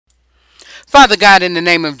Father God, in the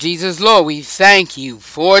name of Jesus, Lord, we thank you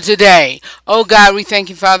for today. Oh God, we thank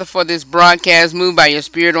you, Father, for this broadcast. Move by your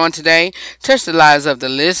Spirit on today. Touch the lives of the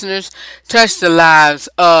listeners. Touch the lives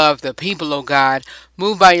of the people, oh God.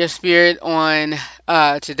 Move by your Spirit on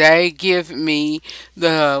today. Give me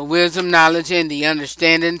the wisdom, knowledge, and the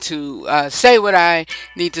understanding to say what I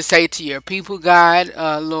need to say to your people, God.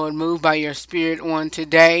 Lord, move by your Spirit on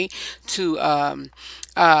today to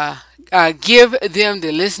uh, give them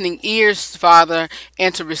the listening ears, Father,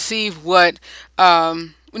 and to receive what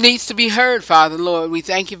needs to be heard, Father. Lord, we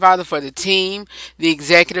thank you, Father, for the team, the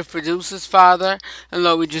executive producers, Father. And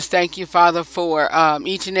Lord, we just thank you, Father, for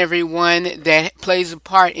each and every one that plays a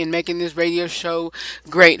part in making this radio show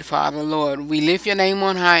great, Father. Lord, we lift your name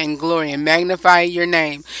on high in glory and magnify your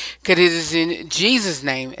name, because it is in Jesus'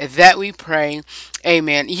 name that we pray.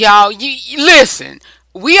 Amen. Y'all, you listen.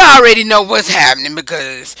 We already know what's happening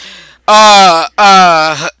because uh,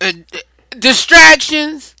 uh,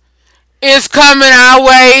 distractions is coming our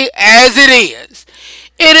way as it is.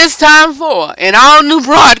 It is time for an all new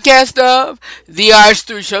broadcast of the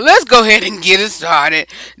RH3 show. Let's go ahead and get it started.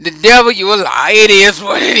 The devil, you a lie. It is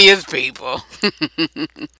what it is, people.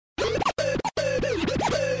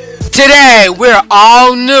 Today, we're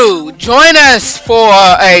all new. Join us for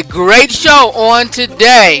a great show on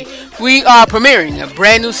today. We are premiering a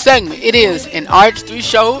brand new segment. It is an RH3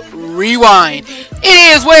 show rewind.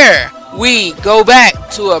 It is where we go back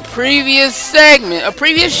to a previous segment, a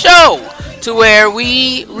previous show, to where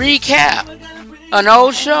we recap an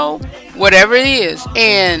old show, whatever it is,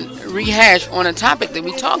 and rehash on a topic that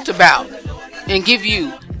we talked about and give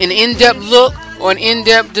you an in-depth look or an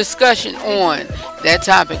in-depth discussion on that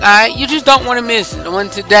topic. Alright, you just don't want to miss it on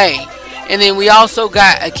today. And then we also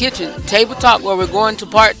got a kitchen table talk where we're going to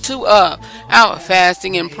part 2 of our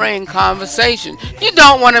fasting and praying conversation. You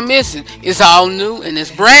don't want to miss it. It's all new and it's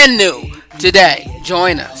brand new today.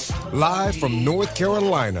 Join us. Live from North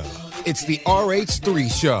Carolina, it's the RH3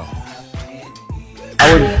 show.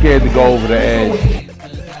 I wasn't scared to go over the edge.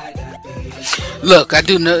 Look, I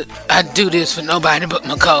do this for nobody but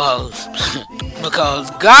my co-host. Because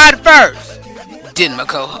God first, then my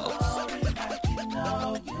co-host.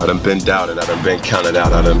 I done been doubted, I done been counted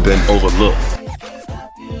out, I done been overlooked.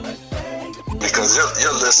 Because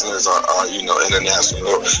your listeners are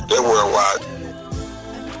international, they're worldwide.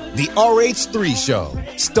 The RH3 show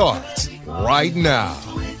starts right now.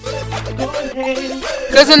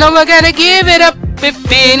 Cause I know I gotta give it up if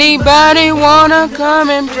anybody wanna come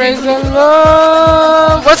and praise the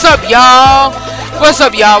Lord. What's up, y'all? What's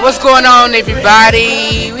up, y'all? What's going on,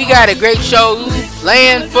 everybody? We got a great show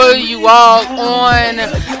planned for you all on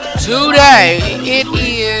today. It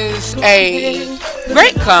is a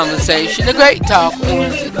great conversation, a great talk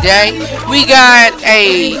on today. We got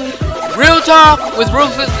a real talk with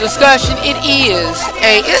Rufus discussion.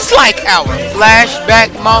 It's like our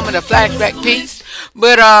flashback moment, a flashback piece.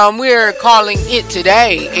 But we're calling it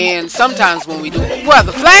today, and sometimes when we do it, well,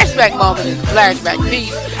 the flashback moment and the flashback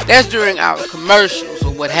piece, that's during our commercials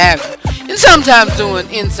or what have you. And sometimes doing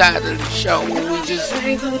inside of the show when we just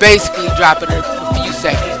basically drop it for a few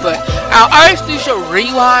seconds. But our RH3 show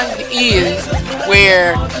rewind is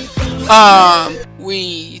where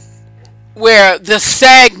the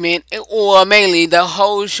segment, or mainly the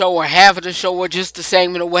whole show or half of the show or just the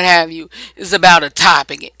segment or what have you, is about a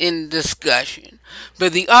topic in discussion.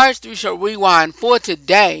 But the RH3 show rewind for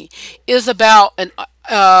today is about an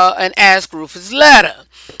Ask Rufus letter.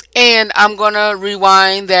 And I'm going to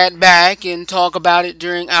rewind that back and talk about it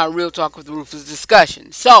during our Real Talk with Rufus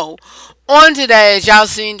discussion. So, on today, as y'all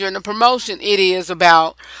seen during the promotion, it is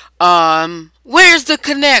about where's the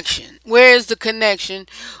connection? Where's the connection?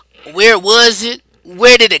 Where was it?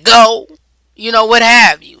 Where did it go? You know, what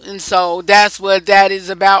have you. And so that's what that is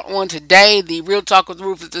about on today, the Real Talk with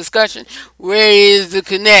Rufus discussion. Where is the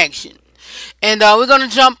connection? And we're going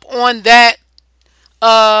to jump on that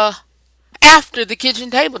after the kitchen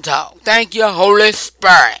table talk. Thank you, Holy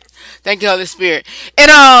Spirit. Thank you, Holy Spirit.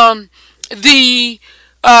 And the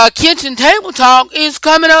kitchen table talk is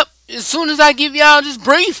coming up as soon as I give y'all this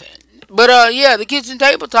briefing. But yeah, the kitchen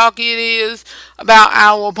table talk, it is about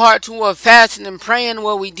our part 2 of fasting and praying,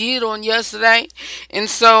 what we did on yesterday. And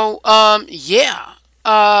so yeah.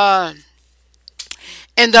 And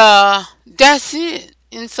that's it.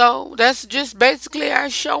 And so that's just basically our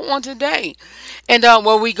show on today. And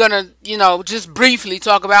well, we're gonna, just briefly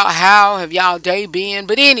talk about how have y'all day been.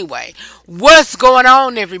 But anyway, what's going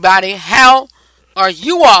on, everybody? How are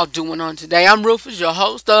you all doing on today? I'm Rufus, your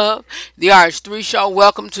host of the RH3 show.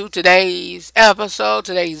 Welcome to today's episode,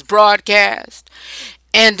 today's broadcast.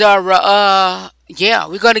 And yeah,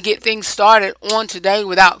 we're going to get things started on today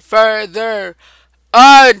without further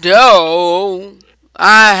ado.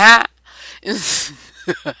 Uh huh.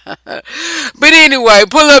 But anyway,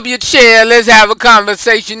 pull up your chair. Let's have a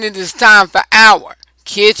conversation. It is time for our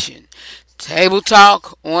kitchen table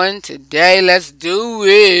talk on today. Let's do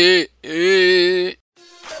it.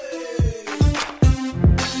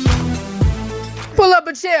 Pull up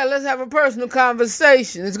a chair. Let's have a personal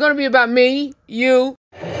conversation. It's going to be about me, you,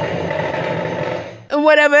 and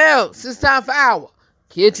whatever else. It's time for our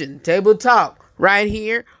kitchen table talk right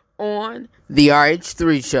here on the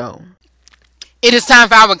RH3 show. It is time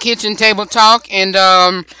for our kitchen table talk, and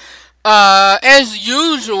as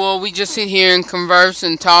usual, we just sit here and converse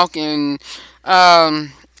and talk, and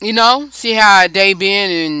see how our day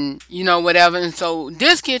been, and whatever. And so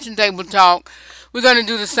this kitchen table talk, we're gonna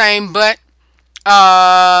do the same, but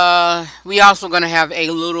we also gonna have a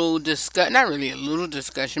little not really a little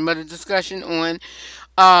discussion, but a discussion on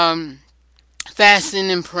um fasting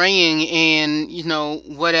and praying, and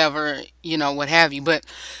whatever, what have you. But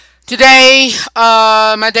today,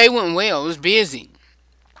 my day went well. It was busy.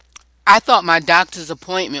 I thought my doctor's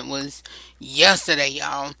appointment was yesterday,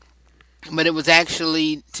 y'all, but it was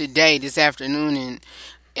actually today, this afternoon, and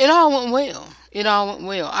it all went well. It all went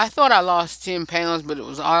well. I thought I lost 10 pounds, but it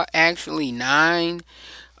was actually 9.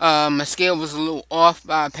 My scale was a little off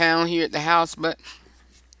by a pound here at the house, but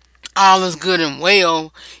all is good and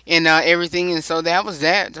well, and everything. And so that was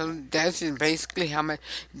that. So that's just basically how my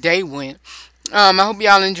day went. I hope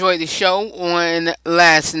y'all enjoyed the show on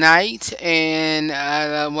last night and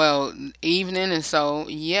evening. And so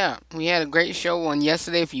yeah, we had a great show on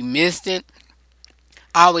yesterday. If you missed it,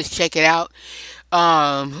 always check it out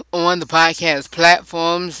on the podcast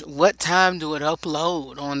platforms. What time do it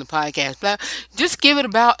upload on the podcast platform? Just give it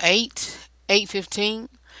about 8:15,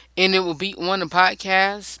 and it will be on the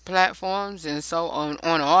podcast platforms. And so on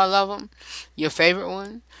all of them, your favorite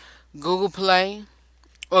one, Google Play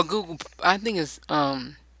or Google. I think it's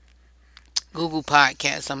Google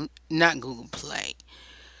Podcasts. I'm not Google Play.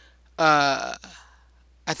 Uh,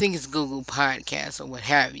 I think it's Google Podcasts or what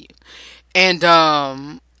have you. And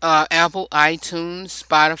Apple, iTunes,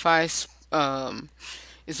 Spotify.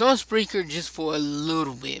 It's on Spreaker just for a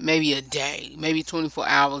little bit, maybe a day, maybe 24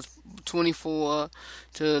 hours, 24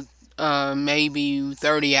 to maybe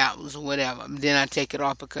 30 hours or whatever. Then I take it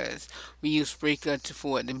off because we use Spreaker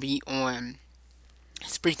for it to be on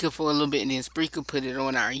Spreaker for a little bit, and then Spreaker put it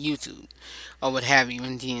on our YouTube or what have you,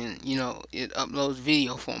 and then it uploads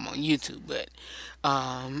video form on YouTube. But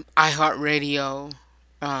iHeartRadio,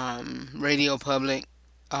 Radio Public,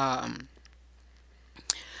 um,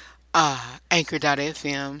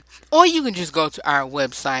 Anchor.fm, or you can just go to our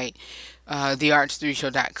website,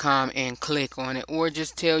 thearts3show.com, and click on it, or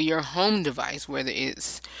just tell your home device, whether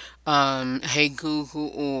it's Hey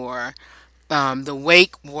Google or the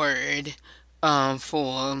wake word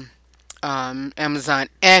for Amazon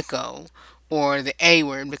Echo, or the A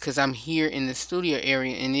word, because I'm here in the studio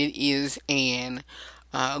area and it is an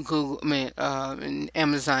Amazon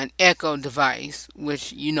Echo device,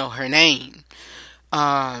 which her name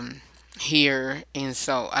here, and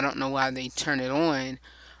so I don't know why they turn it on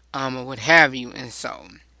or what have you, and so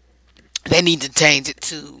they need to change it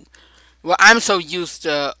to. Well, I'm so used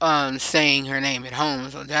to saying her name at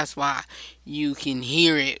home, so that's why you can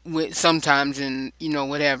hear it with sometimes, and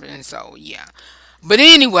whatever, and so yeah. But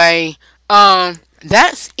anyway,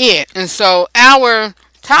 that's it. And so our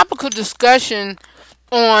topical discussion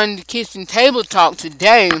on the kitchen table talk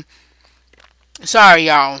today. Sorry,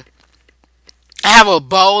 y'all. I have a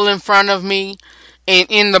bowl in front of me, and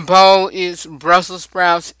in the bowl is Brussels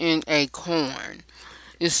sprouts and a corn.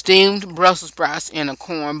 It's steamed Brussels sprouts and a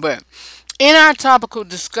corn. But in our topical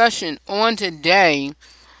discussion on today,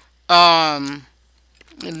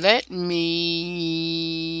 let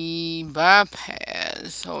me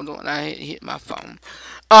bypass. Hold on, I hit my phone.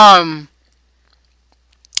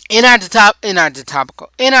 In our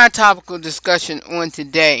topical discussion on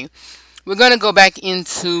today, we're gonna go back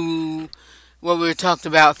into what we talked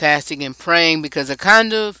about, fasting and praying, because I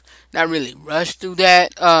kind of not really rushed through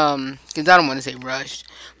that. Because I don't want to say rushed,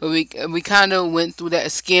 but we kind of went through that,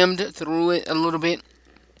 skimmed through it a little bit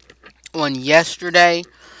on yesterday.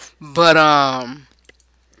 But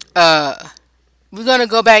we're gonna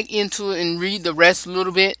go back into it and read the rest a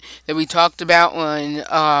little bit that we talked about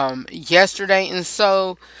on yesterday. And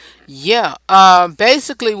so yeah,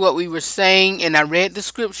 basically what we were saying, and I read the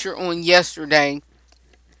scripture on yesterday.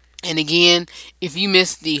 And again, if you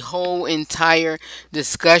missed the whole entire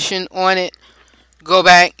discussion on it, go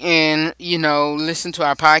back and listen to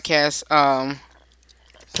our podcast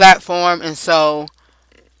platform. And so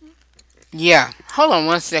Yeah. Hold on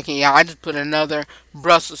 1 second, y'all. I just put another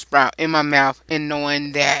Brussels sprout in my mouth and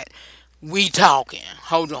knowing that we talking.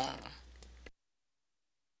 Hold on.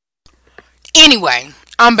 Anyway,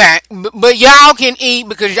 I'm back. But y'all can eat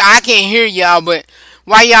because I can't hear y'all. But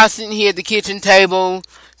while y'all sitting here at the kitchen table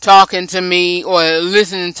talking to me or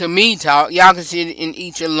listening to me talk, y'all can sit and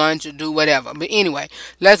eat your lunch or do whatever. But anyway,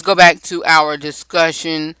 let's go back to our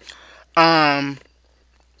discussion. Um,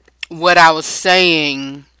 what I was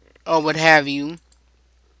saying or what have you.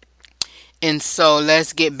 And so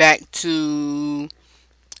let's get back to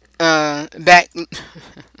back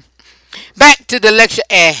back to the lecture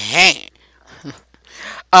at hand.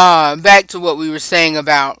 Back to what we were saying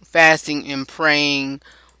about fasting and praying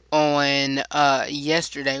on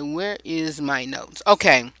yesterday. Where is my notes?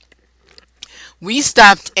 Okay. We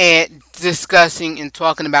stopped at discussing and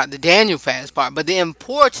talking about the Daniel fast part, but the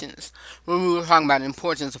importance when we were talking about the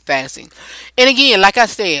importance of fasting. And again, like I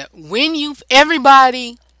said, when you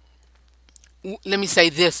everybody let me say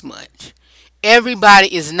this much.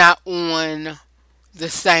 Everybody is not on the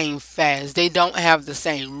same fast. They don't have the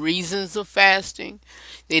same reasons of fasting.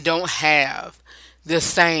 They don't have the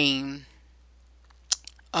same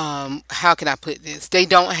how can I put this? They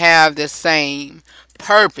don't have the same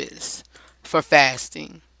purpose for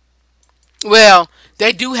fasting. Well,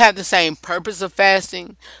 they do have the same purpose of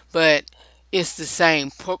fasting, but it's the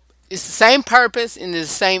same it's the same purpose and the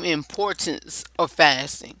same importance of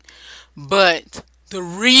fasting. But the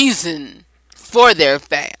reason for their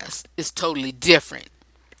fast is totally different.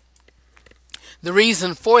 The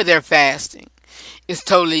reason for their fasting is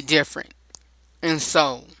totally different. And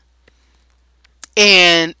so,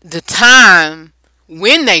 and the time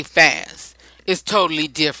when they fast is totally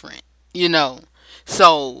different, you know.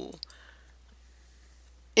 So,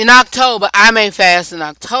 in October, I may fast in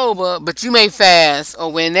October, but you may fast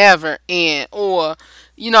or whenever, and or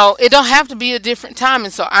it don't have to be a different time.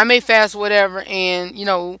 And so I may fast whatever, and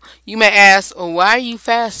you may ask, "Oh, why are you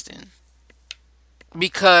fasting?"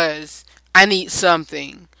 Because I need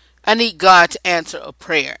something. I need God to answer a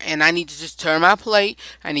prayer, and I need to just turn my plate.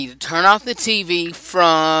 I need to turn off the TV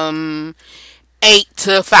from 8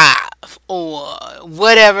 to 5 or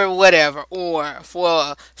whatever, or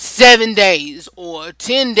for 7 days or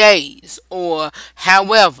 10 days or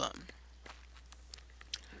however.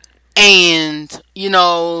 And,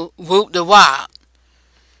 whoop the wop.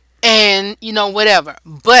 And, whatever.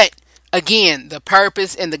 But again, the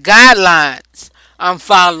purpose and the guidelines, I'm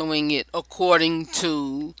following it according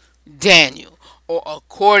to Daniel or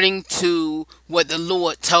according to what the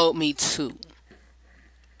Lord told me to.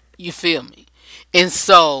 You feel me? And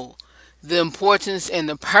so the importance and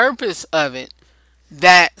the purpose of it,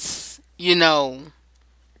 that's,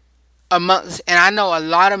 amongst, and I know a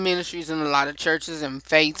lot of ministries and a lot of churches and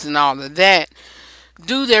faiths and all of that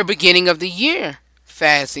do their beginning of the year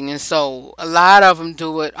fasting. And so a lot of them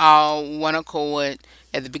do it all one accord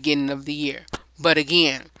at the beginning of the year. But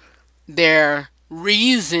again, their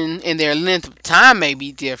reason and their length of time may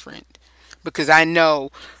be different because I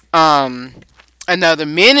know another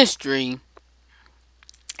ministry,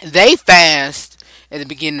 they fast at the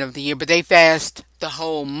beginning of the year, but they fast the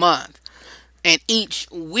whole month. And each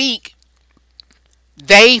week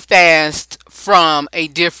they fast from a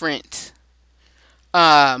different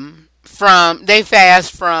from they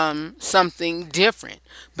fast from something different,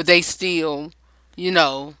 but they still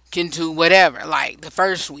can do whatever. Like the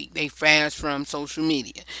first week they fast from social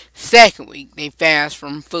media, second week they fast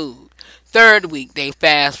from food, third week they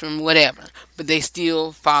fast from whatever, but they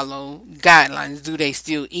still follow guidelines. Do they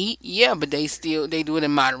still eat? Yeah, but they do it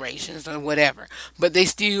in moderation or whatever, but they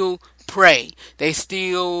still pray. They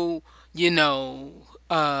still read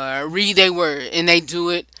their word, and they do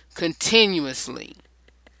it continuously.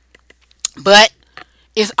 But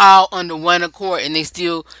it's all under one accord, and they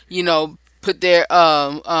still put their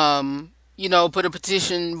put a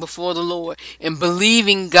petition before the Lord and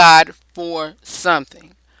believing God for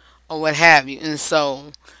something or what have you. And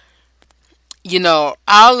so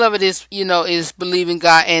all of it is believing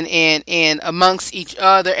God, and amongst each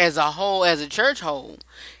other as a whole, as a church whole,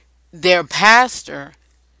 their pastor,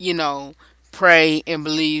 you know, pray and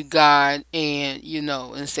believe God, and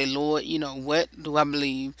and say, Lord, what do I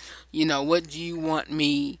believe? What do you want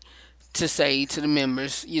me to say to the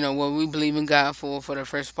members? What we believe in God for the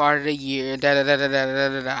first part of the year, da da da da da da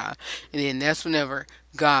da da. And then that's whenever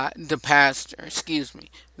God, the pastor,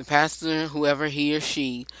 whoever he or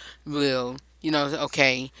she will,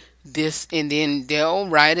 okay, this, and then they'll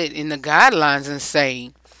write it in the guidelines and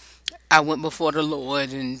say, I went before the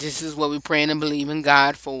Lord, and this is what we're praying and believing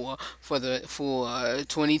God for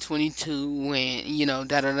 2022, and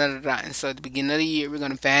da da da da da. And so at the beginning of the year, we're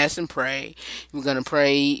gonna fast and pray. We're gonna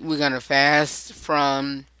pray. We're gonna fast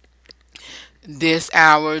from this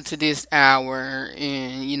hour to this hour,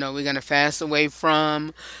 and we're gonna fast away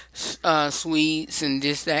from sweets and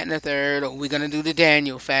this, that, and the third. Or we're gonna do the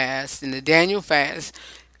Daniel fast, and the Daniel fast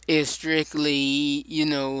is strictly,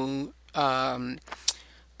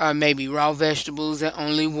 maybe raw vegetables and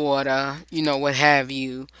only water, what have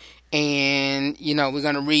you. And, we're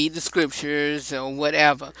going to read the scriptures or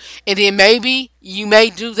whatever. And then maybe you may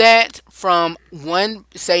do that from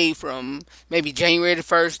maybe January the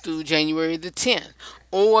 1st through January the 10th.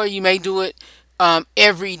 Or you may do it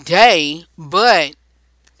every day, but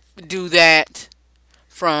do that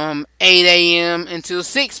from 8 a.m. until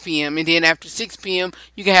 6 p.m. And then after 6 p.m.,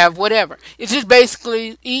 you can have whatever. It's just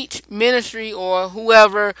basically each ministry or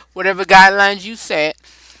whoever, whatever guidelines you set.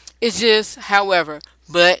 It's just, however,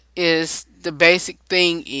 but is the basic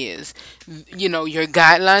thing is, your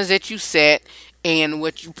guidelines that you set and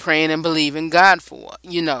what you praying and believe in God for,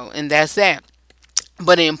 and that's that.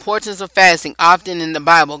 But the importance of fasting, often in the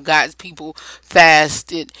Bible, God's people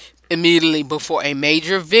fasted immediately before a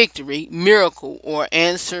major victory, miracle, or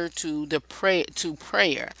answer to prayer.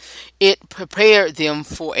 It prepared them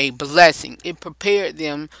for a blessing. It prepared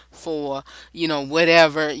them for,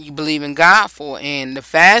 whatever you believe in God for. And the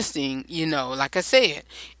fasting, like I said,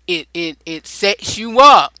 it sets you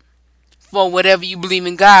up for whatever you believe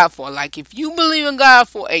in God for. Like if you believe in God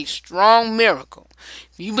for a strong miracle,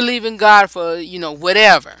 if you believe in God for,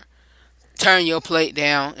 whatever, turn your plate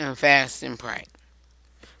down and fast and pray.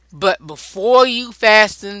 But before you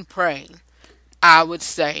fast and pray, I would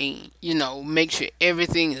say, make sure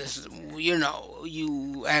everything is,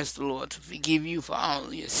 you ask the Lord to forgive you for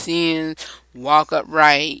all your sins, walk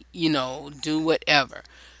upright, do whatever.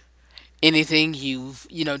 Anything you've,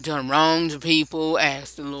 done wrong to people,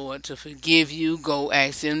 ask the Lord to forgive you. Go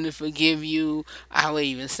ask Him to forgive you. I would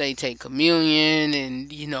even say take communion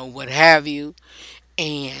and, what have you.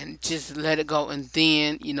 And just let it go. And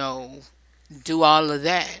then, do all of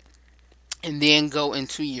that. And then go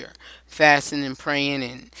into your fasting and praying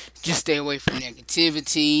and just stay away from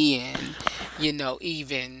negativity and,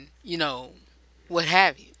 even, what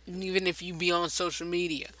have you. Even if you be on social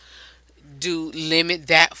media, do limit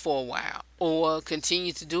that for a while or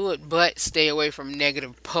continue to do it, but stay away from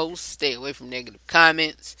negative posts, stay away from negative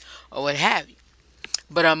comments or what have you.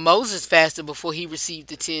 But Moses fasted before he received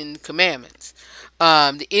the Ten Commandments.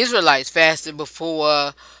 The Israelites fasted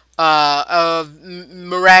before a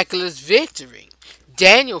miraculous victory.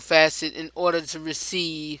 Daniel fasted in order to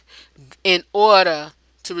receive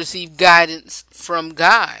guidance from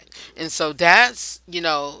God. And so that's,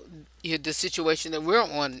 the situation that we're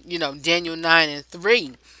on, Daniel 9 and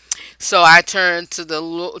 3. So I turned to the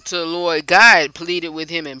Lord God, pleaded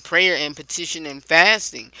with Him in prayer and petition and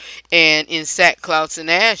fasting, and in sackcloth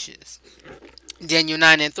and ashes. Daniel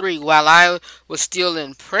 9 and 3. While I was still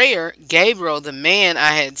in prayer, Gabriel, the man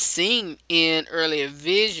I had seen in earlier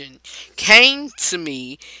vision, came to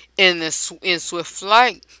me in swift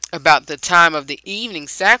flight about the time of the evening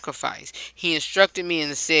sacrifice. He instructed me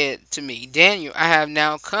and said to me, Daniel, I have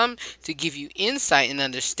now come to give you insight and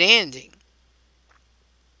understanding.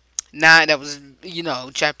 9, that was,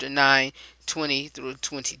 chapter 9, 20 through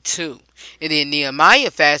 22. And then Nehemiah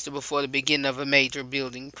fasted before the beginning of a major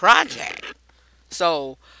building project.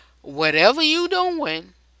 So, whatever you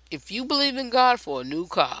doing, if you believe in God for a new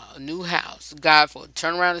car, a new house, God for a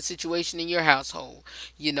turnaround the situation in your household,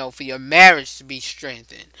 for your marriage to be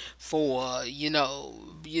strengthened, for,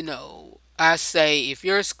 I say if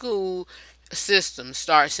your school system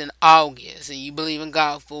starts in August and you believe in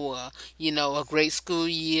God for, a great school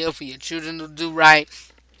year, for your children to do right,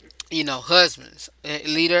 husbands,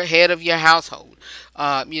 leader, head of your household,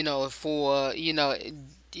 for,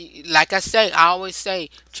 like I always say,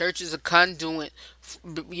 church is a conduit,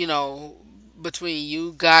 between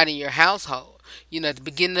you, God, and your household. At the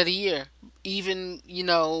beginning of the year, even,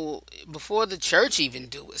 before the church even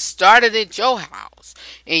do it, started at your house,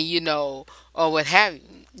 and, or what have you.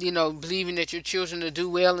 Believing that your children will do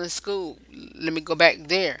well in school. Let me go back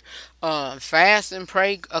there. Fast and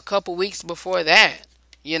pray a couple weeks before that.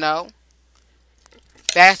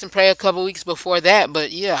 Fast and pray a couple weeks before that.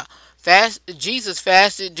 But yeah, Jesus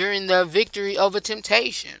fasted during the victory over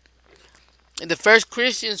temptation. The first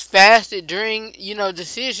Christians fasted during,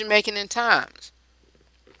 decision making in times.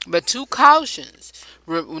 But two cautions.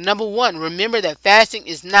 Number one, remember that fasting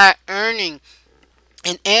is not earning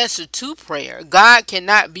an answer to prayer. God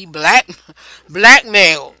cannot be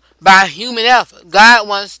blackmailed by human effort. God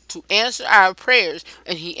wants to answer our prayers,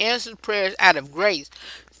 and He answers prayers out of grace.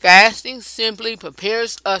 Fasting simply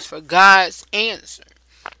prepares us for God's answer.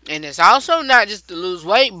 And it's also not just to lose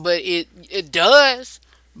weight, but it does.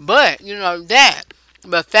 But you know that.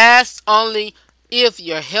 But fast only if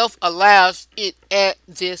your health allows it at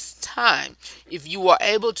this time. If you are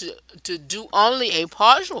able to do only a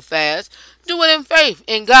partial fast, do it in faith,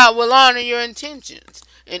 and God will honor your intentions.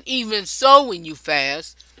 And even so, when you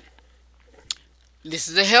fast, this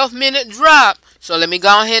is a health minute drop, so let me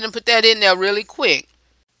go ahead and put that in there really quick.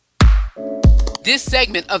 This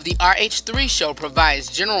segment of the RH3 show provides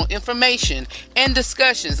general information and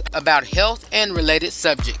discussions about health and related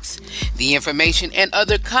subjects. The information and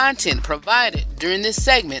other content provided during this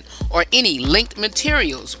segment or any linked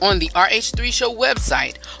materials on the RH3 show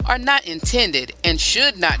website are not intended and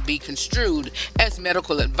should not be construed as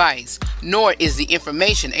medical advice, nor is the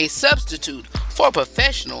information a substitute for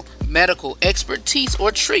professional medical expertise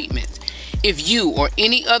or treatment. If you or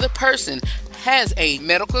any other person has a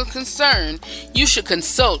medical concern, you should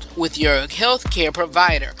consult with your healthcare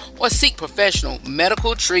provider or seek professional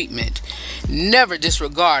medical treatment. Never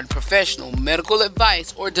disregard professional medical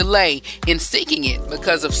advice or delay in seeking it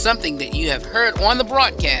because of something that you have heard on the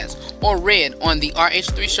broadcast or read on the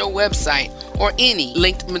RH3 Show website or any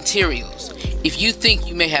linked materials. If you think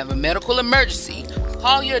you may have a medical emergency,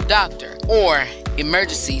 call your doctor or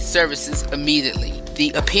emergency services immediately.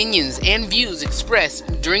 The opinions and views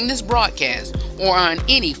expressed during this broadcast or on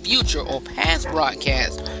any future or past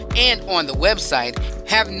broadcast and on the website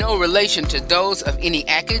have no relation to those of any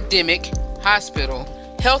academic, hospital,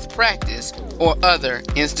 health practice, or other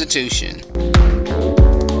institution.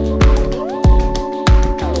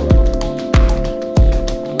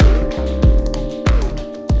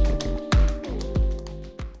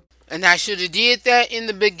 And I should have did that in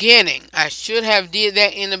the beginning.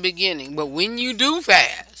 But when you do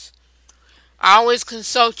fast, always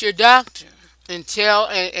consult your doctor and tell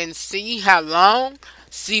and see how long,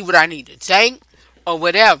 see what I need to take or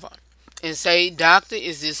whatever. And say, doctor,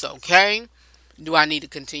 is this okay? Do I need to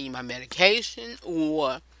continue my medication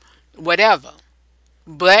or whatever?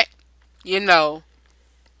 But, and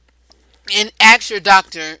ask your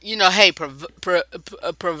doctor, hey,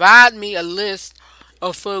 provide me a list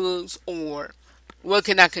of foods, or what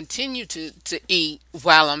can I continue to eat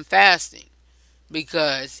while I'm fasting,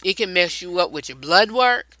 because it can mess you up with your blood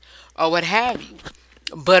work or what have you.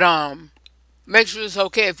 But make sure it's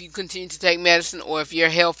okay if you continue to take medicine or if your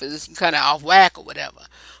health is kind of off whack or whatever.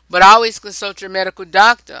 But always consult your medical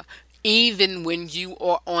doctor, even when you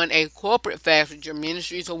are on a corporate fast with your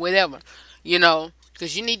ministries or whatever,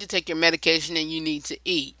 because you need to take your medication and you need to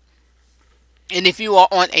eat. And if you are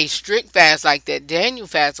on a strict fast like that Daniel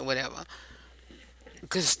fast or whatever,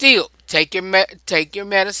 because still take your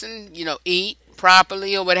medicine, eat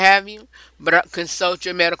properly or what have you, but consult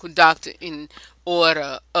your medical doctor in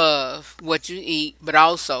order of what you eat, but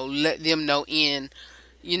also let them know let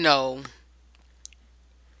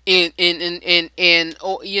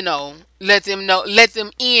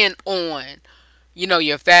them in on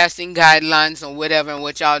your fasting guidelines or whatever and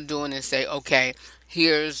what y'all doing, and say, okay,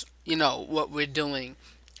 here's what we're doing.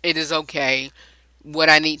 It is okay. What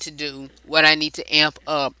I need to do, what I need to amp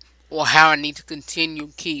up, or how I need to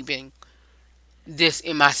continue keeping this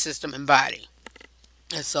in my system and body.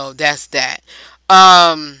 And so that's that.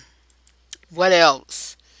 What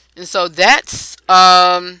else? And so that's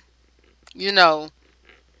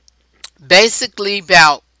basically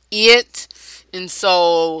about it. And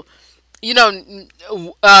so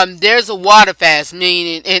there's a water fast,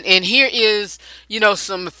 meaning, and here is,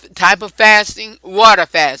 some type of fasting. Water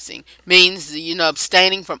fasting means,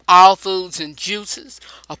 abstaining from all foods and juices.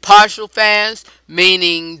 A partial fast,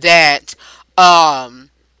 meaning that,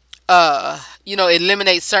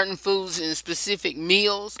 eliminate certain foods in specific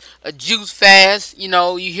meals. A juice fast,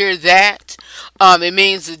 you hear that. It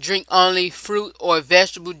means to drink only fruit or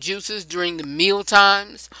vegetable juices during the meal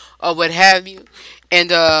times or what have you.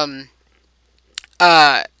 And,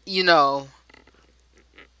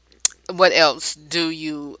 what else do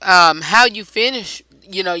you, how you finish,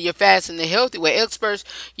 your fast in a healthy way. Experts,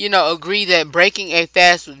 agree that breaking a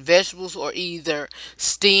fast with vegetables or either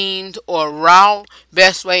steamed or raw,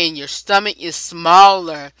 best way in your stomach is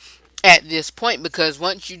smaller at this point, because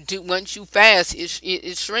once you fast,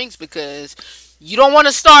 it shrinks, because you don't want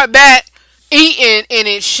to start back eating and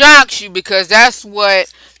it shocks you, because that's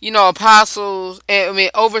what, apostles,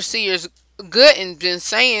 overseers good and been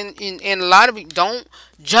saying, and a lot of you don't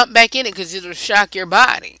jump back in it because it'll shock your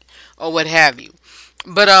body or what have you.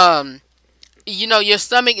 But your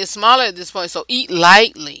stomach is smaller at this point, so eat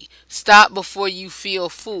lightly Stop before you feel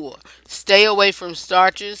full. Stay away from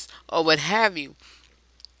starches or what have you.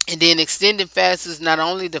 And then extended fast is not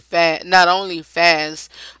only fast,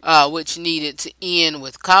 which needed to end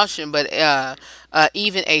with caution, but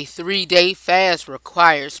even a 3 day fast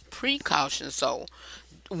requires precaution. So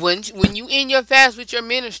when you end your fast with your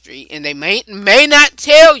ministry, and they may not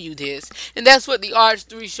tell you this, and that's what the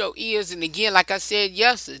RH3 show is. And again, like I said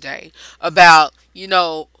yesterday about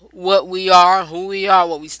what we are, who we are,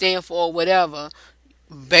 what we stand for, whatever.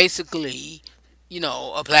 Basically,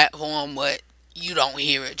 a platform what you don't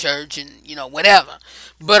hear at church, and whatever.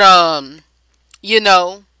 But you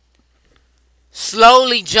know,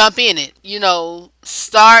 slowly jump in it.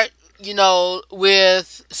 Start,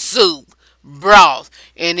 with soup, broth.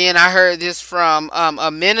 And then I heard this from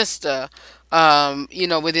a minister,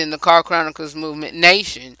 within the Car Chronicles Movement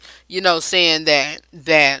Nation, saying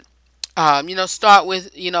that start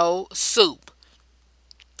with, soup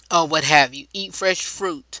or what have you. Eat fresh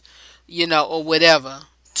fruit, or whatever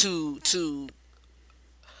to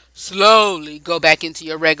slowly go back into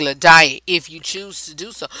your regular diet if you choose to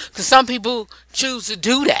do so. Because some people choose to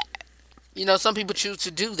do that. Some people choose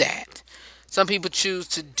to do that. Some people choose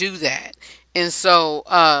to do that. And so,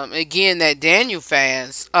 again, that Daniel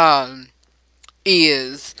fast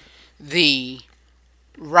is the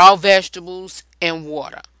raw vegetables and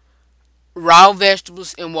water. Raw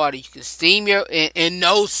vegetables and water. You can steam and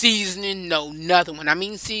no seasoning, no nothing. When I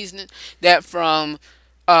mean seasoning, that from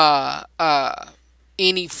uh uh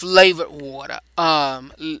any flavored water,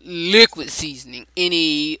 liquid seasoning,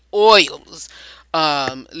 any oils,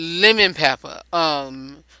 lemon pepper,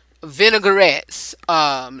 vinaigrettes,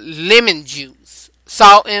 lemon juice,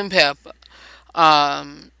 salt and pepper,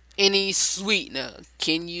 any sweetener.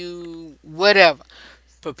 Can you whatever?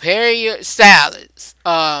 Prepare your salads.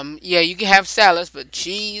 Yeah, you can have salads, but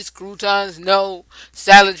cheese, croutons, no.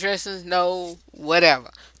 Salad dressings, no. Whatever.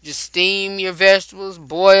 Just steam your vegetables,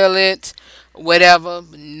 boil it, whatever.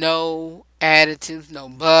 No additives, no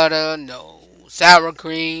butter, no sour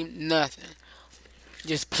cream, nothing.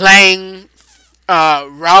 Just plain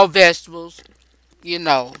raw vegetables, you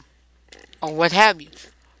know, or what have you.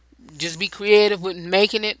 Just be creative with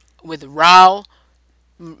making it with raw,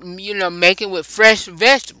 make it with fresh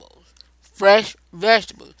vegetables. Fresh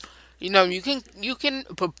vegetables. You can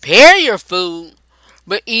prepare your food,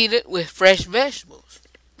 but eat it with fresh vegetables.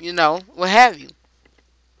 What have you.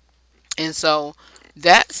 And so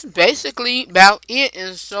that's basically about it.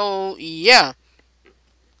 And so yeah,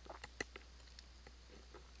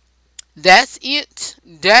 that's it.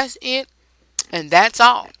 That's it. And that's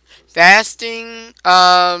all. Fasting.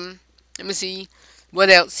 Let me see. What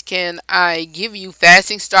else can I give you?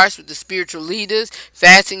 Fasting starts with the spiritual leaders.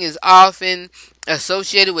 Fasting is often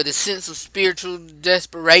associated with a sense of spiritual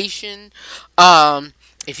desperation.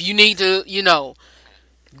 If you need to,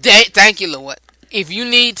 thank you, Lord. If you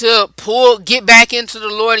need to get back into the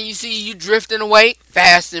Lord, and you see you drifting away,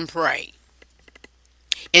 fast and pray.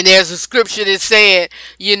 And there's a scripture that said,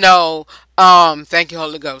 thank you,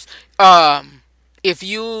 Holy Ghost. If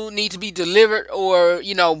you need to be delivered, or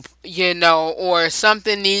or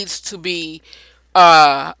something needs to be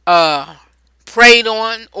uh uh prayed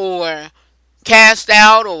on, or cast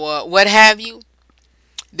out, or what have you,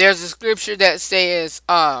 there's a scripture that says,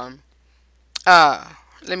 uh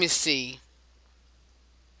let me see.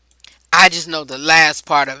 I just know the last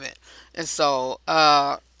part of it. And so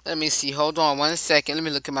let me see. Hold on one second. Let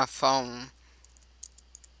me look at my phone.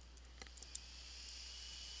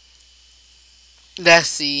 Let's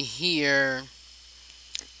see here.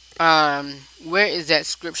 Where is that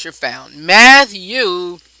scripture found?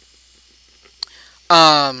 Matthew.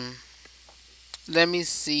 Um, Let me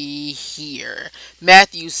see here.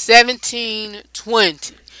 Matthew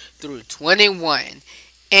 17:20 through 21.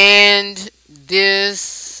 And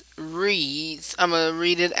this reads, I'm going to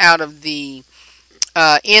read it out of the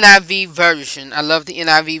NIV version. I love the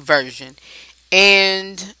NIV version.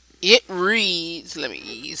 And it reads, let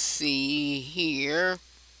me see here.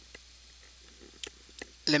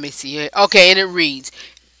 Let me see here. Okay, and it reads,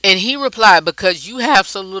 and he replied, because you have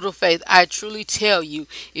so little faith, I truly tell you,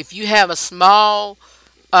 if you have a small,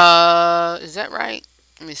 is that right?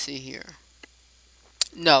 Let me see here.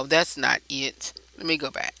 No, that's not it. Let me go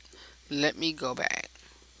back. Let me go back.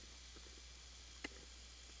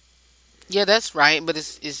 Yeah, that's right, but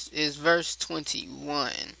it's verse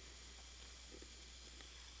 21.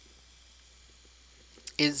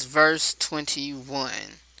 It's verse 21.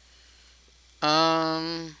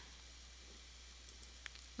 Um,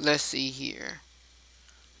 let's see here.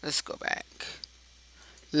 Let's go back.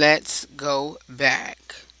 Let's go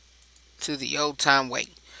back to the old time way.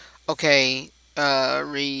 Okay,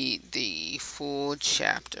 read the full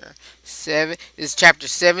chapter. Seven is chapter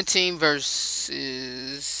 17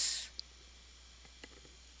 verses.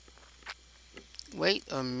 Wait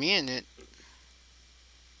a minute.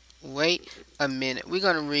 Wait a minute. We're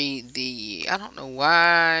gonna read the. I don't know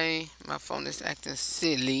why my phone is acting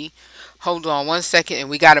silly. Hold on 1 second, and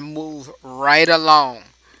we gotta move right along.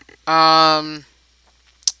 Um.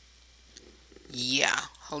 Yeah.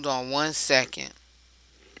 Hold on 1 second.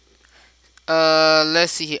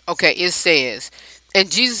 Let's see here. Okay, it says,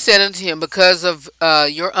 and Jesus said unto him, because of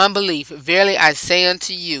your unbelief, verily I say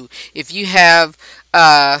unto you, if you have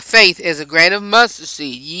faith as a grain of mustard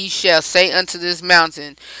seed, ye shall say unto this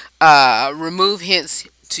mountain, remove hence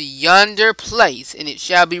to yonder place, and it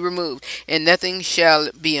shall be removed, and nothing shall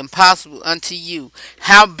be impossible unto you.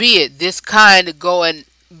 Howbeit this kind goeth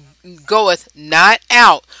not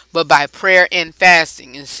out but by prayer and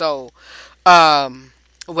fasting. And so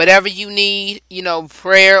whatever you need,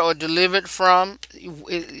 prayer or delivered from,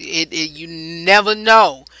 you never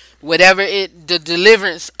know whatever the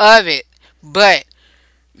deliverance of it, but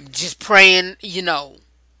just praying,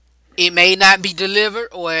 it may not be delivered,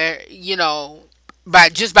 or by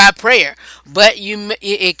prayer, but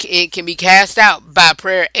it can be cast out by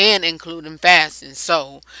prayer and including fasting.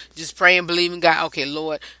 So just pray and believe in God. Okay,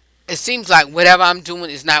 Lord, it seems like whatever I'm doing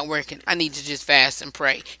is not working. I need to just fast and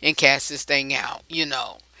pray and cast this thing out.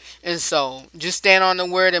 And so just stand on the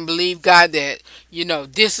word and believe God that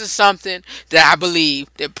this is something that I believe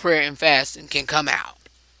that prayer and fasting can come out,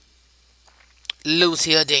 loose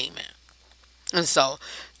here demon. And so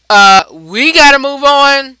we got to move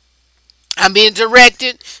on. I'm being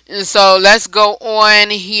directed. And so let's go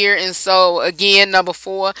on here. And so again, number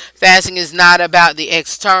 4, fasting is not about the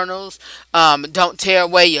externals. Don't tear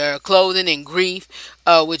away your clothing in grief,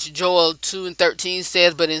 which Joel 2:13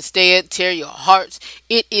 says, but instead tear your hearts.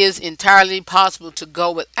 It is entirely possible to go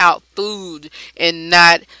without food and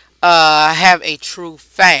not have a true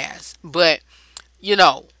fast. But you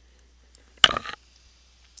know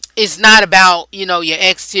it's not about your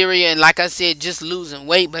exterior, and like I said, just losing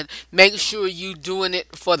weight, but make sure you doing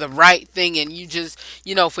it for the right thing, and you just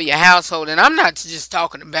for your household. And I'm not just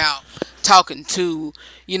talking to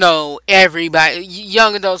everybody.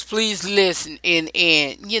 Young adults, please listen. And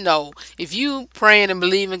if you praying and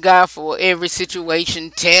believing God for every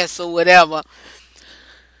situation, test or whatever,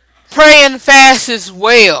 pray and fast as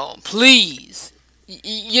well, please.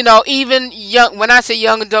 Even young, when I say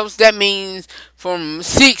young adults, that means from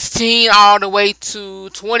 16 all the way to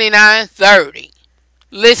 29, 30.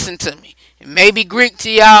 Listen to me. It may be Greek to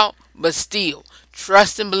y'all, but still,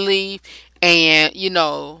 trust and believe, and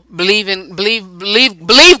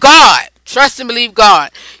believe God. Trust and believe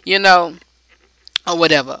God. Or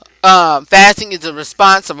whatever. Fasting is a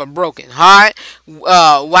response of a broken heart.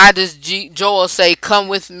 Why does Joel say, come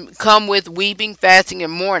with weeping, fasting,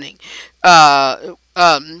 and mourning"?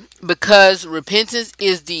 Because repentance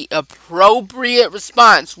is the appropriate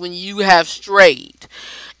response when you have strayed.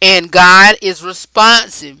 And God is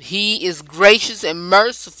responsive. He is gracious and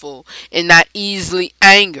merciful and not easily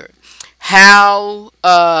angered. How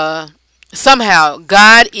somehow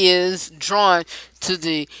God is drawn to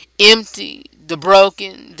the empty, the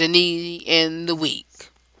broken, the needy, and the weak.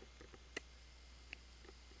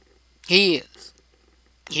 He is.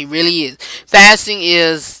 He really is. Fasting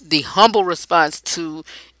is the humble response to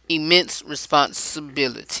immense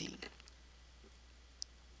responsibility.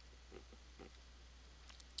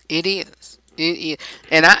 It is. It is.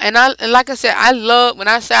 And like I said, when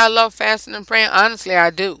I say I love fasting and praying, honestly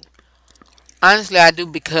I do. Honestly, I do,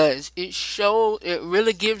 because it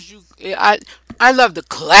really gives you. I love the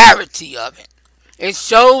clarity of it. It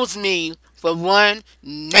shows me, for one,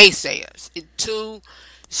 naysayers. It two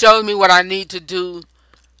shows me what I need to do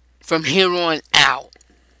from here on out.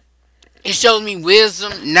 It shows me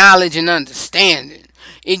wisdom, knowledge, and understanding.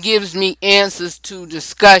 It gives me answers to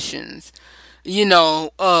discussions,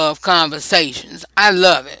 of conversations. I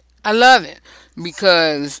love it. I love it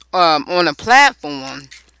because on a platform.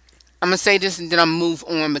 I'm gonna say this and then I'm move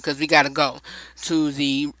on because we gotta go to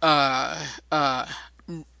the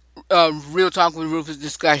Real Talk with Rufus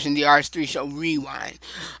discussion, the RH3 show rewind.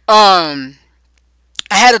 I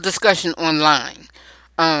had a discussion online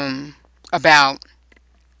about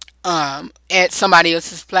at somebody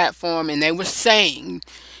else's platform, and they were saying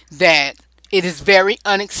that it is very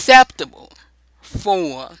unacceptable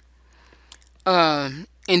for in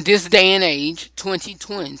this day and age,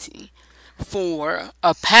 2020, for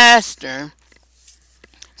a pastor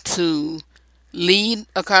to lead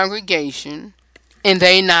a congregation and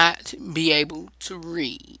they not be able to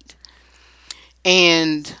read.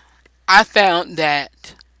 And I found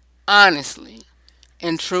that, honestly,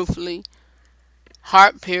 and truthfully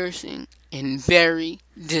heart-piercing and very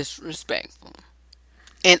disrespectful.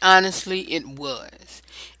 And honestly, it was.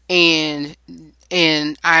 And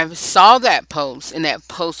I saw that post, and that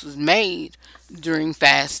post was made during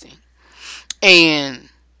fasting. And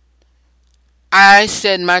I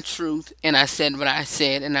said my truth, and I said what I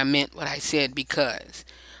said, and I meant what I said, because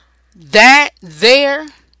that there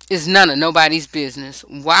is none of nobody's business.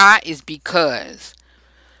 Why? Is because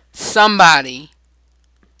somebody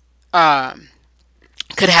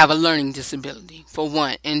could have a learning disability, for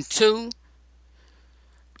one, and two,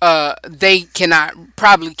 they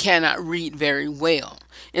probably cannot read very well.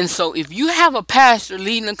 And so if you have a pastor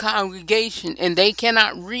leading a congregation and they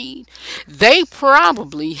cannot read, they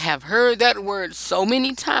probably have heard that word so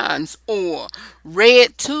many times, or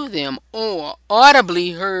read to them, or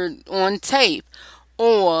audibly heard on tape,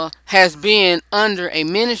 or has been under a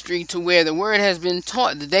ministry to where the word has been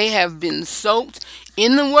taught, that they have been soaked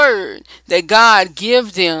in the word, that God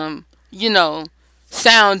give them,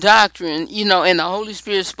 sound doctrine, and the Holy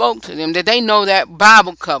Spirit spoke to them, that they know that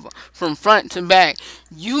Bible cover from front to back.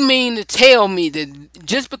 You mean to tell me that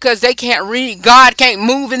just because they can't read, God can't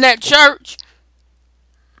move in that church?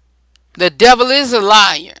 The devil is a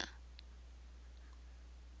liar.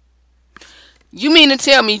 You mean to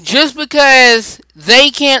tell me just because they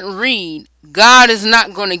can't read, God is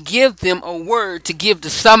not going to give them a word to give to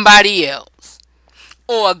somebody else?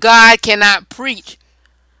 Or God cannot preach,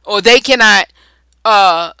 or they cannot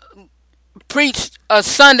preach a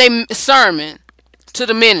Sunday sermon to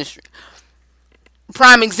the ministry?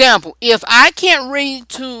 Prime example, if I can't read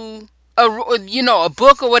to a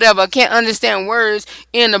book or whatever, I can't understand words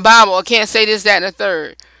in the Bible, or can't say this, that, and the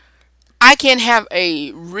third, I can have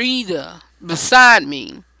a reader beside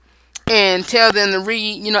me and tell them to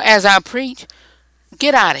read, as I preach.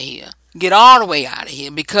 Get out of here. Get all the way out of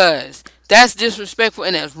here, because that's disrespectful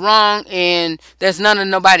and that's wrong, and that's none of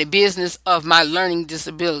nobody's business of my learning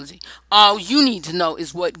disability. All you need to know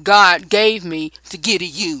is what God gave me to give to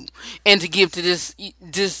you and to give to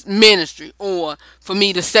this ministry, or for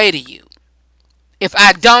me to say to you. If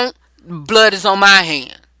I don't, blood is on my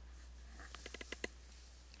hand.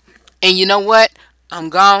 And you know what? I'm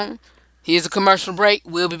gone. Here's a commercial break.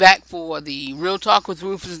 We'll be back for the Real Talk with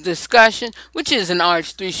Rufus discussion, which is an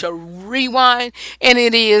RH3 show rewind. And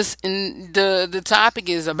it is, and the topic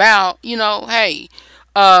is about, hey,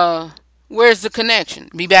 where's the connection?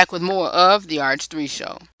 Be back with more of the RH3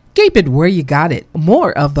 show. Keep it where you got it.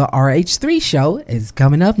 More of the RH3 show is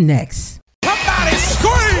coming up next. Somebody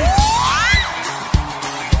scream!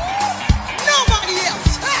 Nobody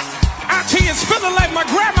else. IT is feeling like my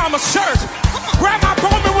grandmama's church. Grandma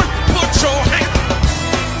brought me with put your hand.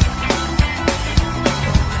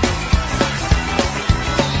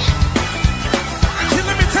 Here,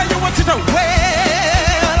 let me tell you what you do.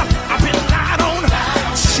 Well, I've been lied on,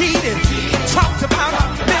 cheated, talked about,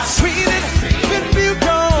 mistreated, been abused.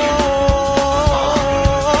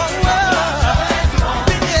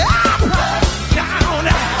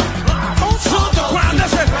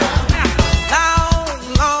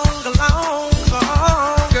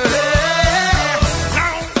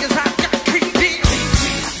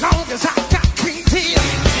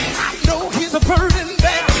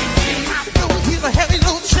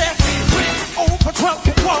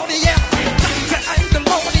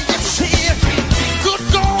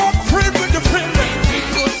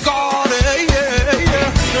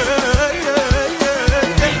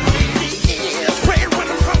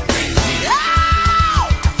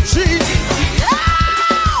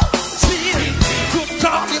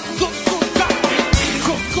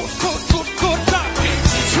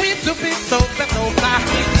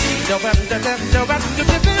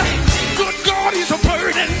 Good God, he's a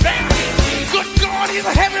burden bear. Good God, he's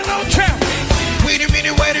a heavy load trap. Wait a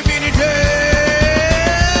minute,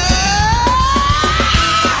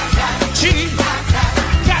 Gee,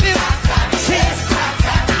 got it. See,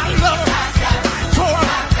 I love it. For I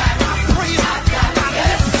praise I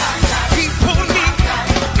lift. He pulled me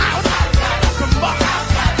out from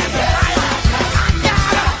behind. I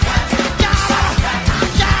gotta.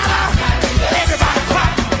 Everybody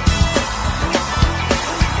clap.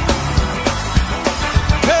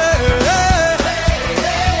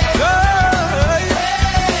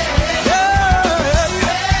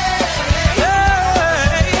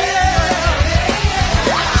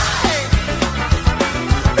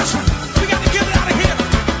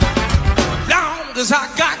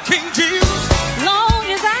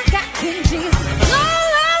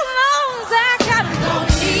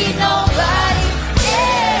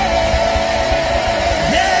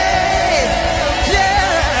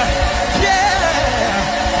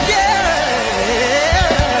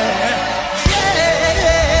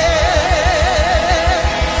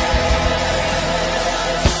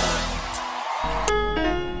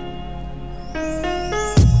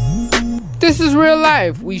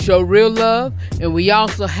 life. We show real love, and we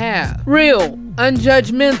also have real,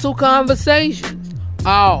 unjudgmental conversations,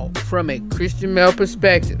 all from a Christian male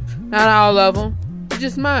perspective. Not all of them,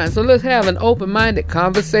 just mine. So let's have an open-minded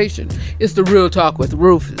conversation. It's the Real Talk with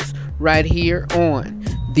Rufus, right here on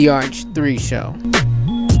the RH3 Show.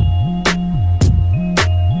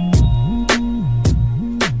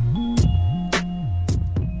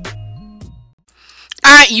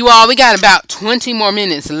 Alright, you all, we got about 20 more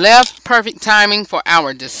minutes left. Perfect timing for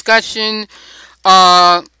our discussion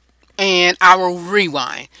and our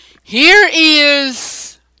rewind. Here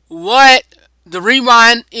is what the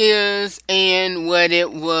rewind is and what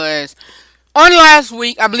it was on last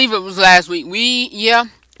week. I believe it was last week.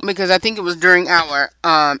 Because I think it was during our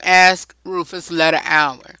Ask Rufus letter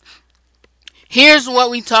hour. Here's what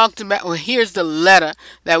we talked about. Well, here's the letter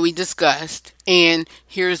that we discussed, and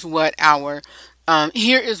here's what our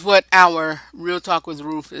here is what our Real Talk with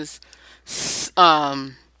Rufus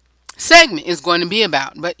segment is going to be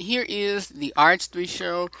about. But here is the RH3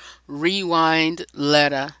 Show rewind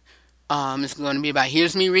letter. It's going to be about,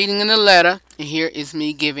 here's me reading in the letter, and here is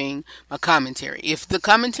me giving my commentary. If the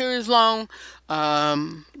commentary is long,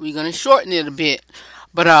 we're going to shorten it a bit.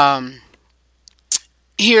 But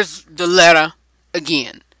here's the letter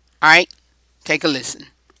again. Alright? Take a listen.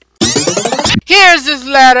 Here's this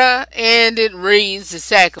letter, and it reads it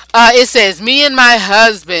says, me and my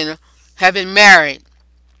husband have been married,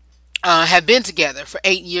 have been together for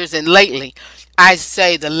 8 years, and lately, I'd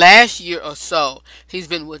say the last year or so, he's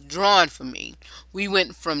been withdrawn from me. We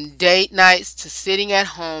went from date nights to sitting at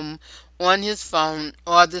home on his phone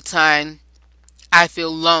all the time. I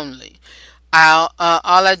feel lonely. All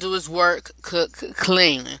I do is work, cook,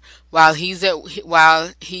 clean while he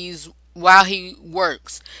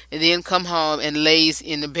works, and then come home and lays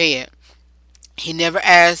in the bed. He never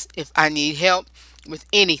asks if I need help with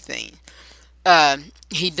anything.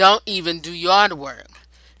 He don't even do yard work.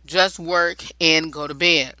 Just work and go to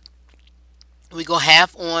bed. We go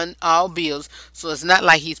half on all bills, so it's not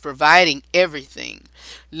like he's providing everything.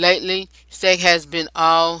 Lately, sex has been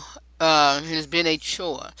a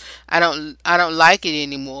chore. I don't like it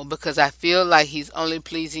anymore because I feel like he's only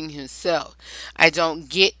pleasing himself. I don't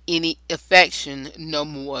get any affection no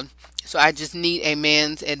more. So I just need a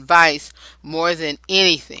man's advice more than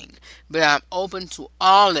anything. But I'm open to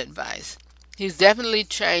all advice. He's definitely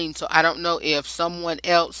changed, so I don't know if someone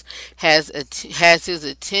else has his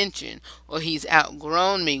attention or he's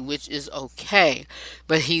outgrown me, which is okay.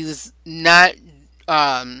 But he's not,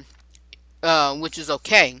 which is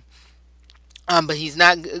okay. But he's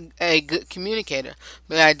not a good communicator.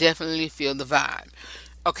 But I definitely feel the vibe.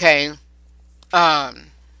 Okay.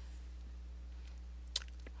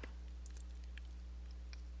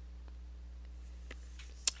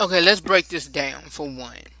 Okay, let's break this down for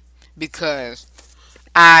one. Because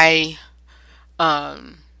I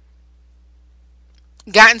gotten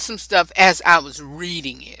some stuff as I was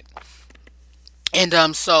reading it. And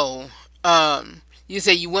you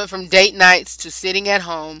say you went from date nights to sitting at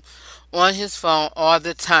home on his phone all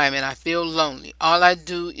the time, and I feel lonely. All I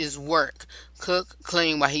do is work, cook,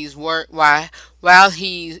 clean while he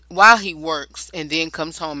works, and then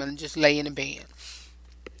comes home and just lay in the bed.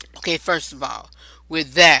 Okay, first of all,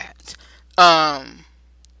 with that,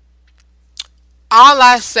 all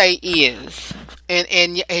I say is,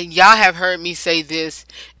 and y'all have heard me say this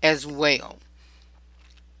as well.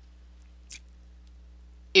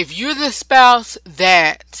 If you're the spouse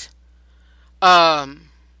that,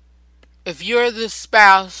 if you're the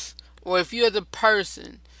spouse or if you're the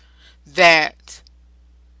person that,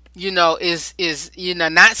 is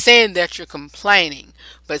not saying that you're complaining,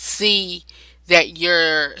 but see that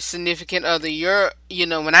your significant other,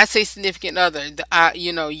 when I say significant other,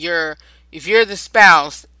 if you're the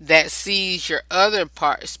spouse that sees your other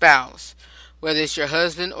spouse, whether it's your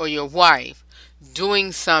husband or your wife,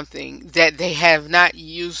 doing something that they have not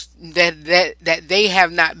that they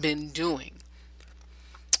have not been doing,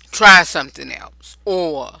 try something else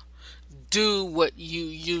or do what you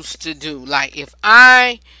used to do. Like if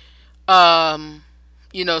I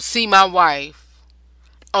see my wife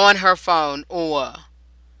on her phone or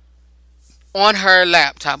on her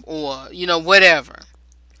laptop or whatever,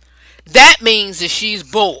 that means that she's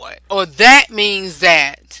bored, or that means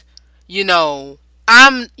that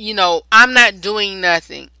I'm not doing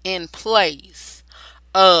nothing in place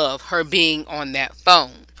of her being on that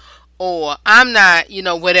phone, or I'm not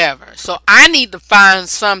whatever. So I need to find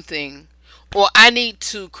something, or I need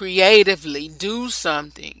to creatively do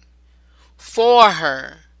something for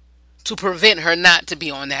her to prevent her not to be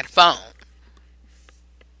on that phone.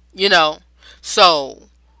 So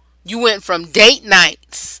you went from date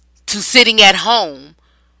nights to sitting at home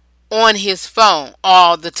on his phone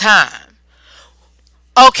all the time.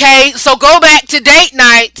 Okay, so go back to date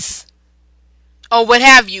nights or what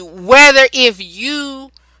have you. Whether if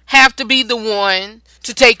you have to be the one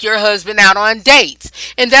to take your husband out on dates.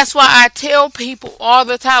 And that's why I tell people all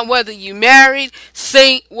the time, whether you married,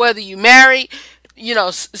 whether you married,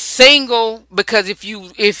 single, because if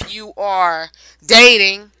you are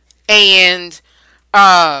dating and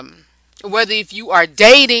whether if you are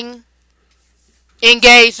dating,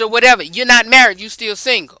 engaged or whatever, you're not married, you still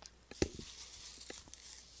single.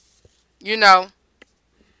 You know,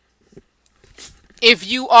 if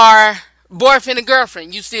you are boyfriend and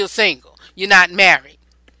girlfriend, you still single. You're not married.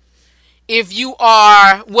 If you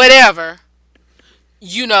are whatever,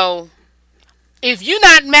 you know, if you're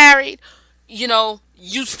not married,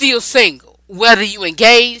 you still single. Whether you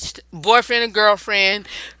engaged, boyfriend and girlfriend,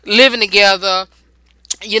 living together,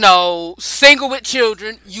 single with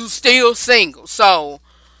children, you still single. So,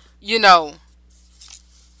 you know,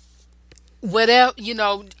 whatever,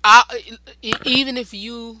 even if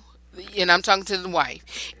you, and I'm talking to the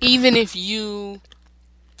wife, even if you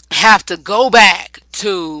have to go back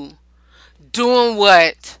to doing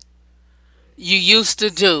what you used to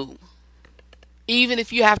do, even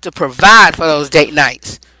if you have to provide for those date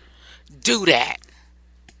nights, do that.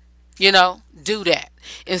 Do that.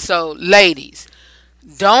 And so, ladies,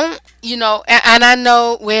 don't, and I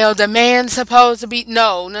know, well, the man's supposed to be,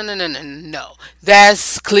 no, no, no, no, no, no.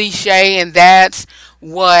 That's cliche and that's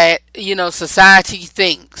what, society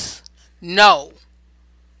thinks. No.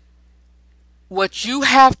 What you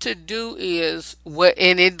have to do is,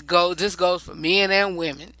 this goes for men and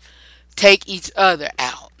women, take each other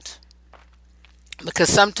out. Because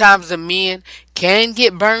sometimes the men can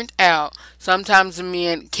get burnt out. Sometimes the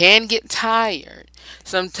men can get tired.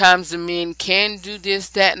 Sometimes the men can do this,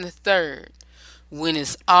 that, and the third. When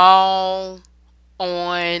it's all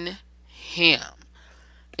on him.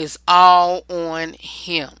 It's all on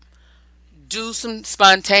him. Do some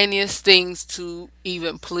spontaneous things to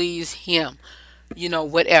even please him.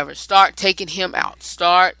 Whatever. Start taking him out.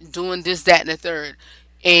 Start doing this, that, and the third.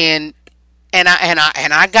 And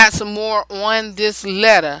I got some more on this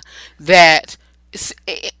letter that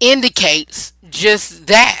indicates just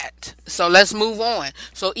that. So let's move on.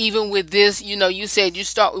 So even with this, you said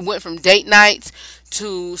went from date nights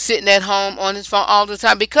to sitting at home on his phone all the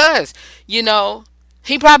time because, he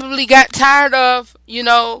probably got tired of,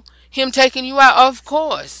 him taking you out. Of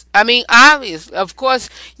course. I mean, obvious. Of course,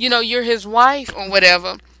 you're his wife or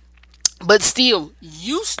whatever. But still,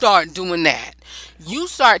 you start doing that. You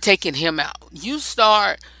start taking him out. You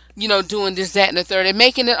start, doing this, that, and the third, and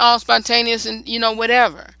making it all spontaneous and,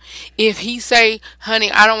 whatever. If he say,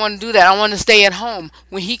 honey, I don't want to do that. I want to stay at home.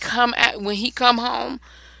 When he come home,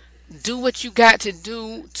 do what you got to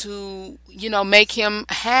do to, make him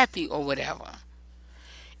happy or whatever.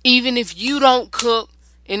 Even if you don't cook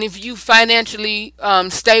and if you financially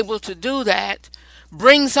stable to do that,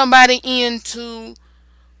 bring somebody in to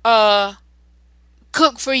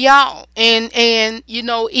cook for y'all, and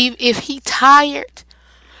if he tired,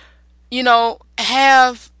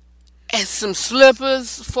 have some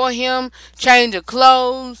slippers for him, change of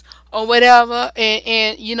clothes or whatever,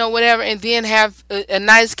 and whatever, and then have a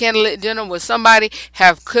nice candlelit dinner with somebody,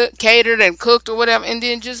 have catered and cooked or whatever, and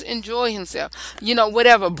then just enjoy himself,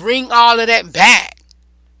 whatever. Bring all of that back,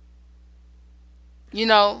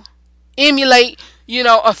 emulate,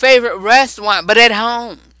 a favorite restaurant, but at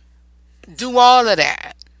home. Do all of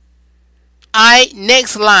that. Alright,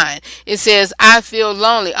 next line. It says, I feel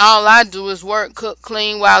lonely. All I do is work, cook,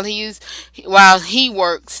 clean while he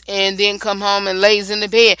works, and then come home and lays in the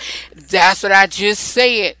bed. That's what I just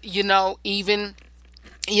said, even,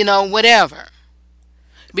 whatever.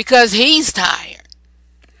 Because he's tired.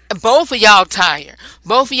 Both of y'all tired.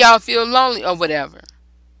 Both of y'all feel lonely or whatever.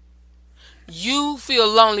 You feel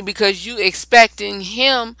lonely because you expecting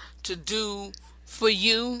him to do for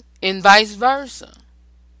you and vice versa.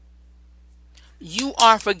 You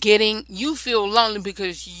are forgetting, you feel lonely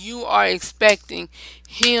because you are expecting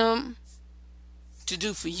him to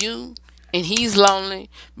do for you, and he's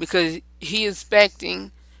lonely because he's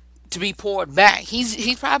expecting to be poured back.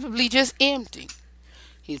 He's probably just empty.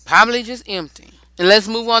 He's probably just empty. And let's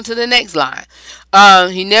move on to the next line.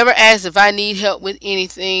 He never asks if I need help with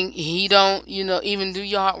anything. He don't, even do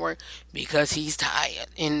yard work because he's tired.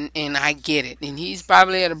 And I get it. And he's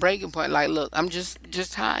probably at a breaking point. Like, look, I'm just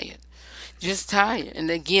tired. Just tired.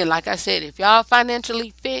 And again, like I said, if y'all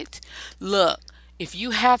financially fit, look, if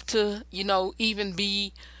you have to, even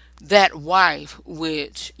be that wife,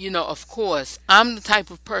 which, of course, I'm the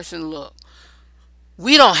type of person, look,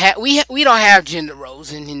 we don't have gender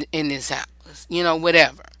roles in this house,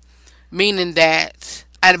 whatever. Meaning that,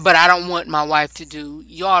 but I don't want my wife to do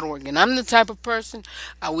yard work. And I'm the type of person,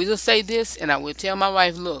 I will say this, and I will tell my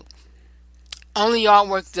wife, look, only yard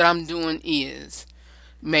work that I'm doing is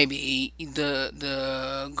maybe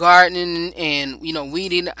the gardening and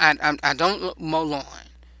weeding. I don't mow lawn.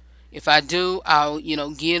 If I do, I'll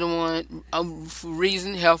get on for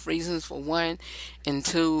health reasons for one, and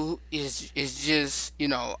two is just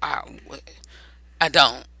I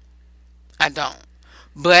don't. I don't.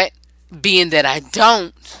 But being that I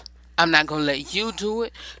don't, I'm not gonna let you do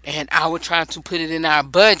it, and I will try to put it in our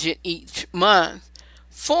budget each month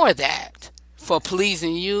for that, for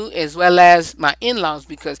pleasing you as well as my in-laws,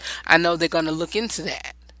 because I know they're gonna look into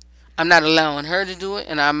that. I'm not allowing her to do it,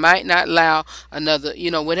 and I might not allow another,